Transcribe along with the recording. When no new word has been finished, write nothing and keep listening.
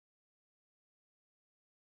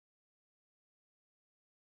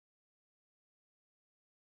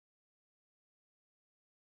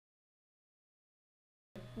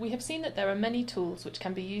we have seen that there are many tools which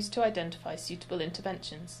can be used to identify suitable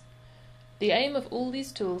interventions. The aim of all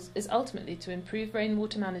these tools is ultimately to improve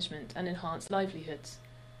rainwater management and enhance livelihoods.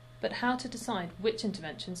 But how to decide which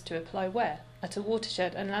interventions to apply where, at a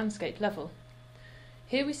watershed and landscape level?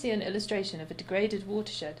 Here we see an illustration of a degraded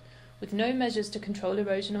watershed with no measures to control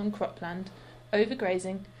erosion on cropland,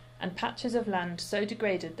 overgrazing, and patches of land so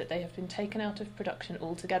degraded that they have been taken out of production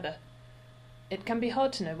altogether. It can be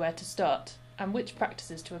hard to know where to start and which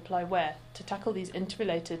practices to apply where to tackle these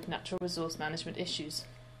interrelated natural resource management issues.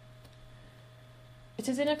 It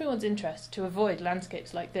is in everyone's interest to avoid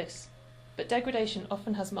landscapes like this, but degradation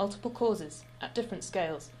often has multiple causes at different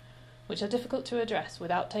scales, which are difficult to address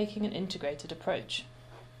without taking an integrated approach.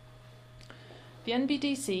 The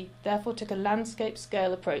NBDC therefore took a landscape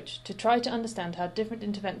scale approach to try to understand how different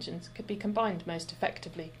interventions could be combined most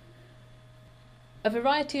effectively. A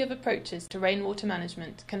variety of approaches to rainwater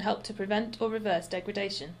management can help to prevent or reverse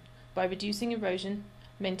degradation by reducing erosion,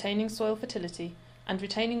 maintaining soil fertility, and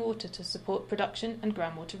retaining water to support production and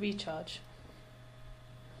groundwater recharge.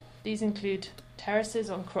 These include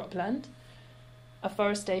terraces on cropland,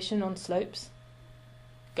 afforestation on slopes,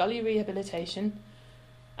 gully rehabilitation,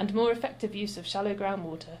 and more effective use of shallow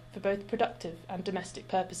groundwater for both productive and domestic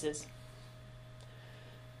purposes.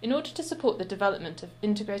 In order to support the development of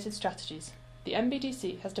integrated strategies, the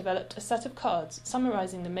NBDC has developed a set of cards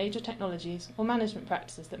summarising the major technologies or management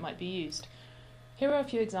practices that might be used. Here are a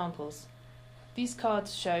few examples. These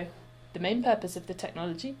cards show the main purpose of the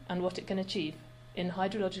technology and what it can achieve in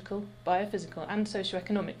hydrological, biophysical and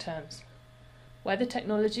socio-economic terms, where the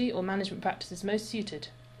technology or management practice is most suited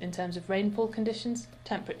in terms of rainfall conditions,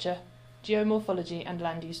 temperature, geomorphology and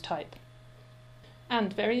land use type,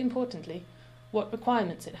 and, very importantly, what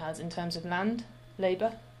requirements it has in terms of land,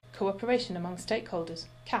 labour, cooperation among stakeholders,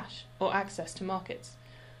 cash or access to markets.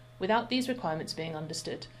 Without these requirements being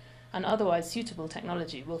understood, an otherwise suitable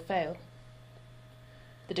technology will fail.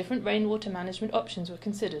 The different rainwater management options were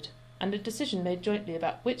considered, and a decision made jointly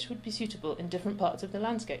about which would be suitable in different parts of the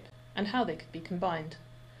landscape, and how they could be combined.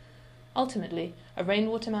 Ultimately, a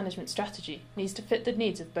rainwater management strategy needs to fit the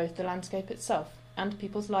needs of both the landscape itself and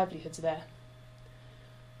people's livelihoods there.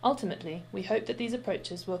 Ultimately, we hope that these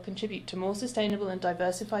approaches will contribute to more sustainable and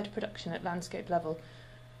diversified production at landscape level,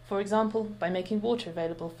 for example, by making water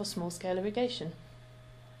available for small-scale irrigation,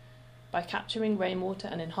 by capturing rainwater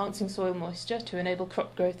and enhancing soil moisture to enable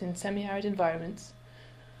crop growth in semi-arid environments,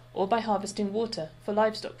 or by harvesting water for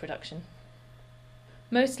livestock production.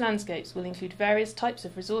 Most landscapes will include various types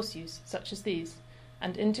of resource use, such as these,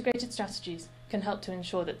 and integrated strategies can help to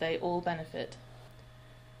ensure that they all benefit.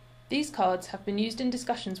 These cards have been used in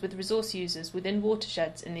discussions with resource users within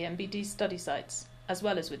watersheds in the NBD study sites, as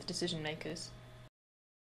well as with decision makers.